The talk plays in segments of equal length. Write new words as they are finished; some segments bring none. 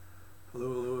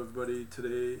everybody.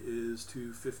 Today is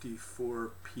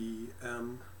 2:54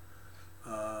 p.m.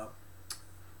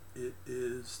 It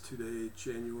is today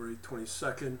January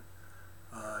 22nd.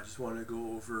 I just want to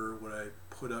go over what I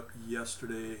put up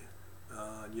yesterday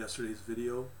in yesterday's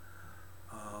video.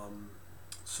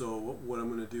 So what I'm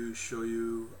going to do is show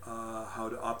you how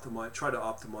to try to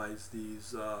optimize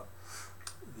these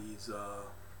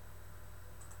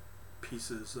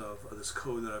pieces of this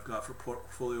code that I've got for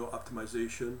portfolio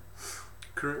optimization.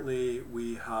 Currently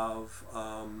we have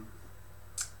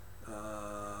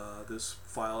this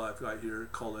file I've got here,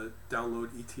 call it download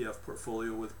ETF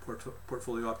portfolio with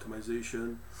portfolio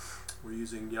optimization. We're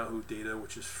using Yahoo data,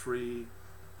 which is free,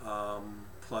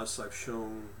 plus I've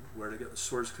shown where to get the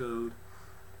source code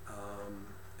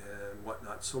and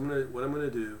whatnot. So what I'm going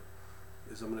to do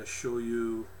is I'm going to show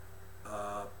you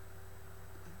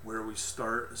where we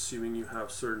start, assuming you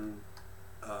have certain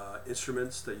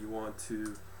instruments that you want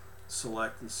to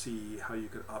select and see how you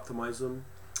can optimize them.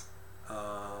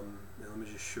 And let me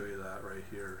just show you that right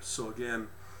here. So again,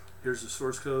 here's the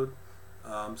source code.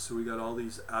 So we got all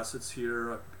these assets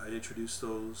here. I introduced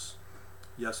those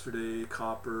yesterday: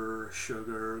 copper,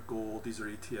 sugar, gold. These are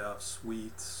ETFs.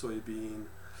 Wheat, soybean.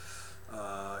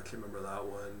 I can't remember that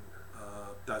one.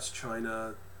 That's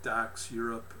China, DAX,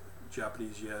 Europe,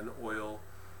 Japanese yen, oil,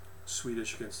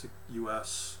 Swedish against the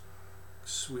US,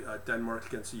 Denmark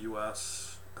against the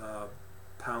US,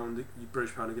 pound,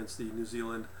 British pound against the New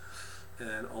Zealand,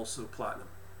 and also platinum.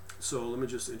 So let me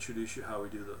just introduce you how we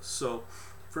do this. So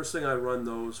first thing, I run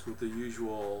those with the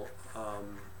usual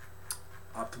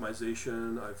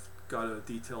optimization. I've got a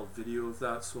detailed video of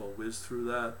that, so I'll whiz through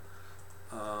that.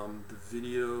 The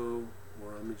video,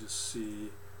 or let me just see.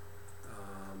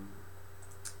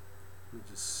 Let me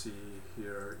just see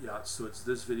here. Yeah, so it's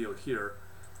this video here,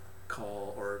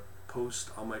 post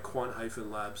on my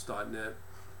quant-labs.net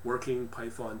working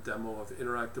Python demo of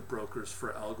interactive brokers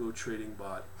for algo trading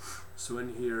bot. So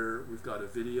in here we've got a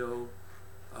video,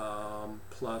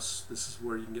 plus this is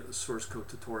where you can get the source code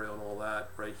tutorial and all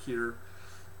that right here.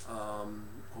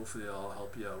 Hopefully I'll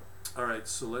help you out. Alright,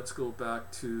 so let's go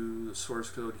back to the source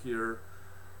code here.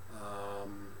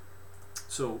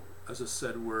 So as I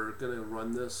said, we're going to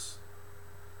run this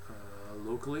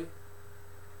locally.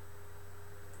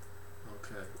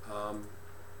 Okay,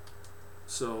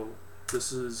 so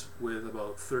this is with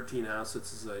about 13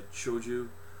 assets, as I showed you.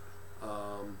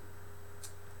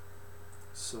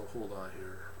 So hold on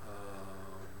here.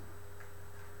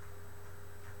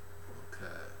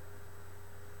 Okay,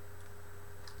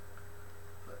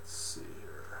 let's see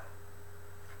here.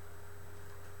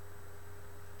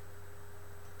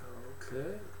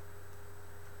 Okay,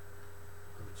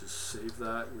 let me just save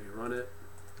that and rerun it.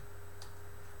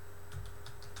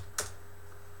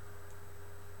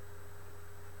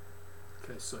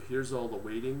 Okay, so here's all the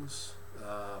weightings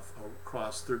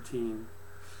across 13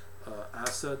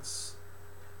 assets.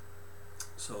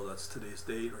 So that's today's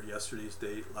date, or yesterday's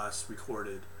date, last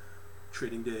recorded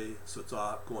trading day. So it's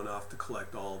going off to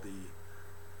collect all the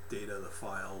data, the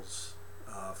files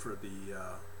for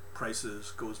the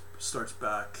prices. Starts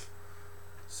back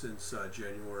since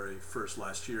January 1st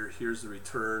last year. Here's the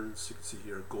returns. You can see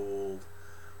here gold.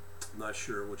 I'm not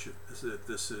sure which if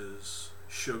this is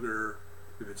sugar,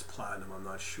 if it's platinum, I'm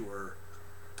not sure,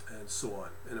 and so on.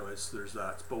 Anyways, there's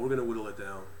that. But we're going to whittle it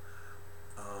down.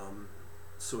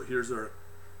 So here's our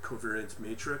covariance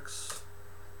matrix,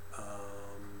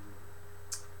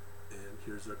 and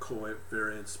here's our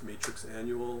covariance matrix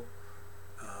annual.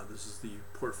 This is the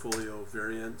portfolio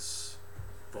variance,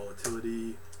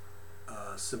 volatility,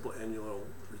 simple annual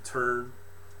return.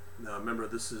 Now remember,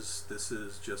 this is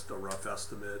just a rough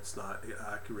estimate. It's not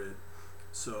accurate.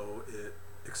 So it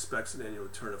expects an annual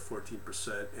return of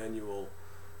 14%, annual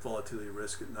volatility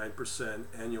risk at 9%,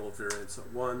 annual variance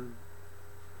at 1%,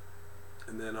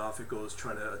 and then off it goes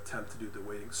trying to attempt to do the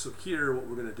weighting. So here what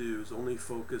we're going to do is only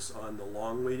focus on the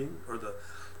long weighting, or the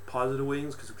positive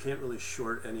weightings, because we can't really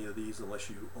short any of these unless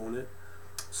you own it.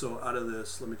 So out of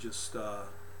this, let me just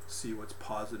see what's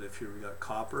positive here. We got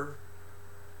copper.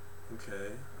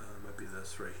 Okay, might be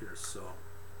this right here. So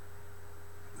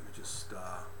let me just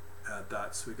add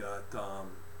that. So we got the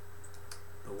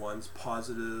ones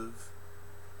positive,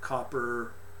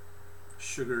 copper,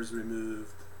 sugar's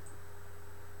removed.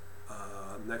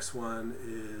 Next one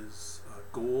is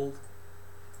gold,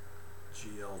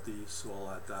 GLD, so I'll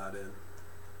add that in.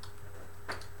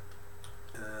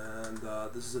 And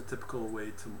this is a typical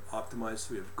way to optimize.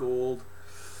 So we have gold,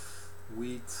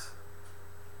 wheat,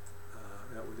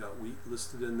 yeah, we got wheat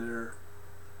listed in there.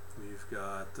 We've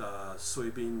got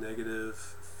soybean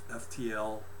negative,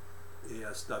 FTL,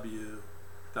 ASW,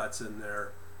 that's in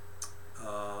there.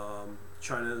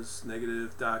 China's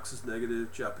negative, DAX is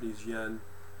negative, Japanese yen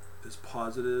is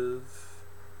positive.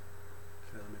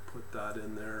 Okay, let me put that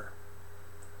in there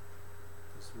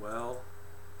as well.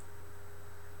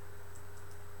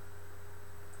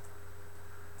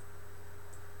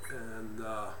 And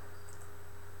all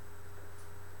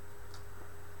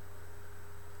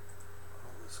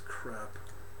this crap.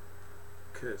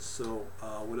 Okay, so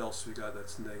what else we got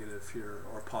that's negative here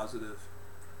or positive?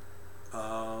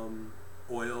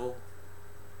 Oil.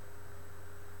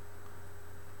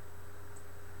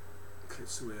 Okay,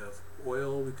 so we have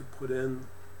oil we could put in.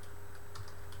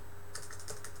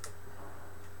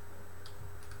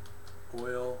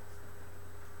 Oil.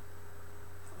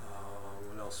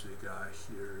 What else we got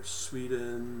here?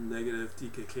 Sweden, negative.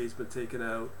 DKK's been taken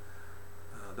out.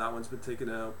 That one's been taken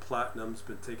out. Platinum's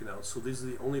been taken out. So these are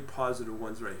the only positive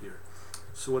ones right here.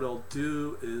 So what I'll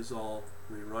do is I'll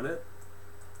rerun it.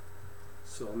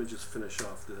 So let me just finish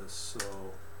off this.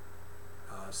 So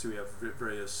see, we have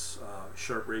various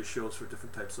Sharpe ratios for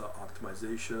different types of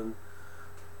optimization.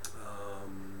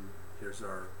 Here's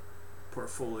our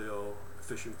portfolio,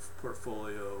 efficient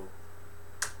portfolio,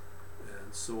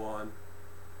 and so on.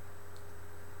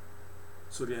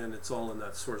 So again, it's all in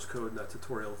that source code in that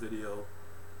tutorial video.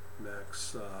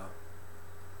 Next, and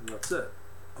that's it.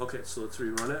 Okay, so let's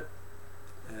rerun it.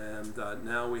 And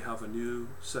now we have a new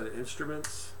set of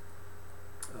instruments.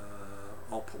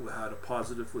 We had a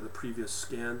positive with a previous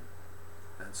scan,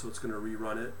 and so it's going to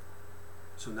rerun it.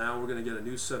 So now we're going to get a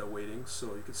new set of weightings.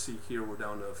 So you can see here we're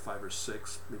down to 5 or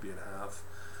 6, maybe a half.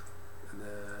 And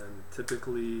then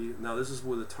typically, now this is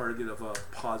with a target of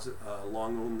a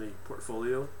long only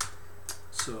portfolio.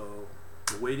 So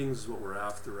the weightings is what we're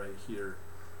after right here.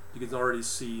 You can already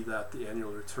see that the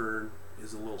annual return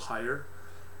is a little higher,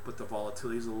 but the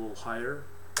volatility is a little higher.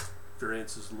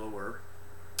 Variance is lower.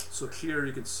 So here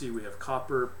you can see we have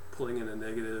copper pulling in a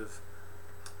negative.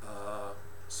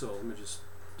 So let me just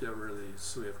get rid of these.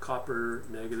 So we have copper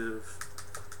negative.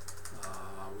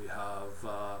 We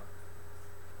have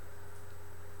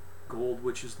gold,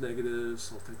 which is negative,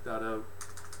 so I'll take that out.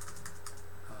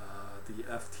 The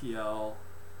FTL,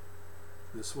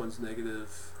 this one's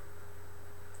negative.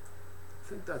 I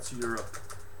think that's Europe.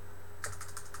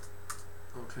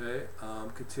 Okay,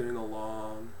 continuing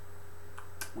along,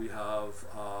 we have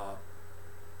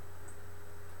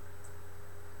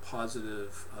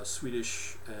positive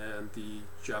Swedish, and the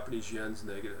Japanese yen's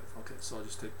negative. Okay, so I'll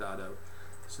just take that out.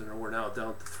 So now we're now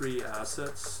down to 3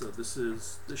 assets. So this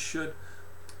should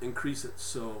increase it.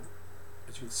 So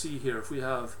as you can see here, if we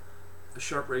have a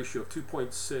Sharpe ratio of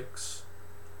 2.6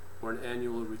 or an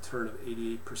annual return of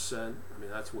 88%, I mean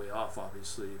that's way off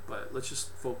obviously, but let's just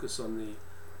focus on the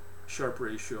Sharpe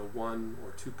ratio 1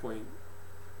 or 2 point,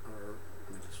 or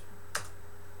let me just,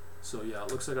 so yeah,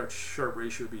 it looks like our Sharpe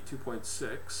ratio would be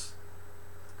 2.6.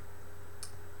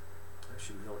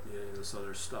 Actually, we don't need any of this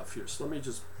other stuff here, so let me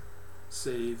just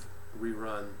save,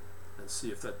 rerun, and see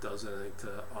if that does anything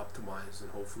to optimize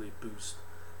and hopefully boost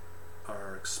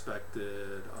our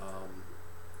expected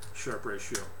Sharpe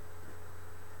ratio.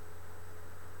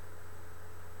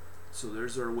 So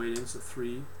there's our weightings of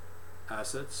 3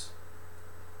 assets.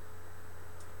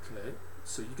 Okay,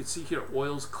 so you can see here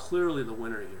oil's clearly the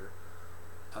winner here.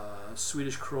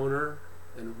 Swedish kroner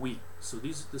and wheat. So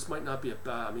this might not be a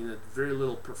bad, I mean, very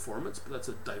little performance, but that's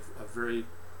a very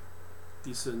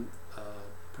decent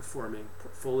performing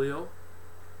portfolio.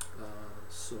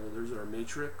 So there's our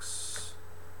matrix.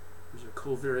 There's our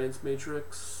covariance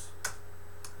matrix.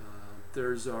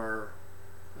 There's our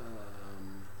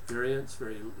variance.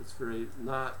 It's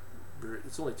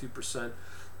only 2%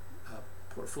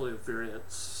 portfolio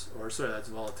variance, or sorry, that's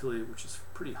volatility, which is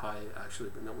pretty high actually,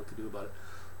 but not what to do about it.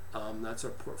 That's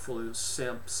our portfolio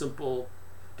simple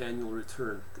annual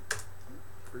return,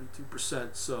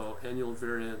 32%. So annual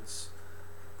variance,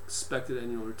 expected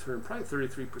annual return, probably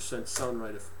 33% sound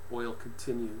right if oil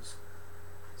continues.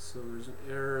 So there's an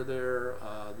error there.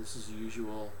 This is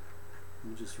usual.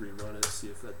 Let me just rerun it, see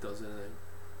if that does anything.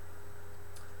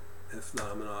 If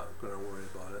not, I'm not going to worry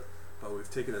about it. But we've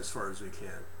taken it as far as we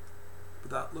can.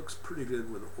 But that looks pretty good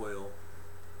with oil,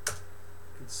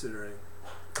 considering.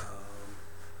 I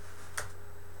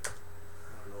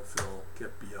don't know if it'll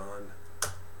get beyond.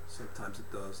 Sometimes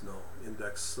it does. No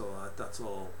index. So that's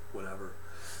all. Whatever.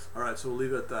 All right. So we'll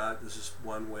leave it at that. This is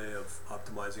one way of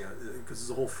optimizing it, because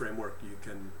there's a whole framework you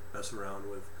can mess around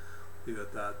with. Leave it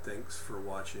at that. Thanks for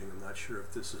watching. I'm not sure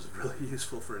if this is really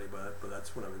useful for anybody, but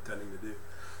that's what I'm intending to do.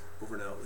 Over and out.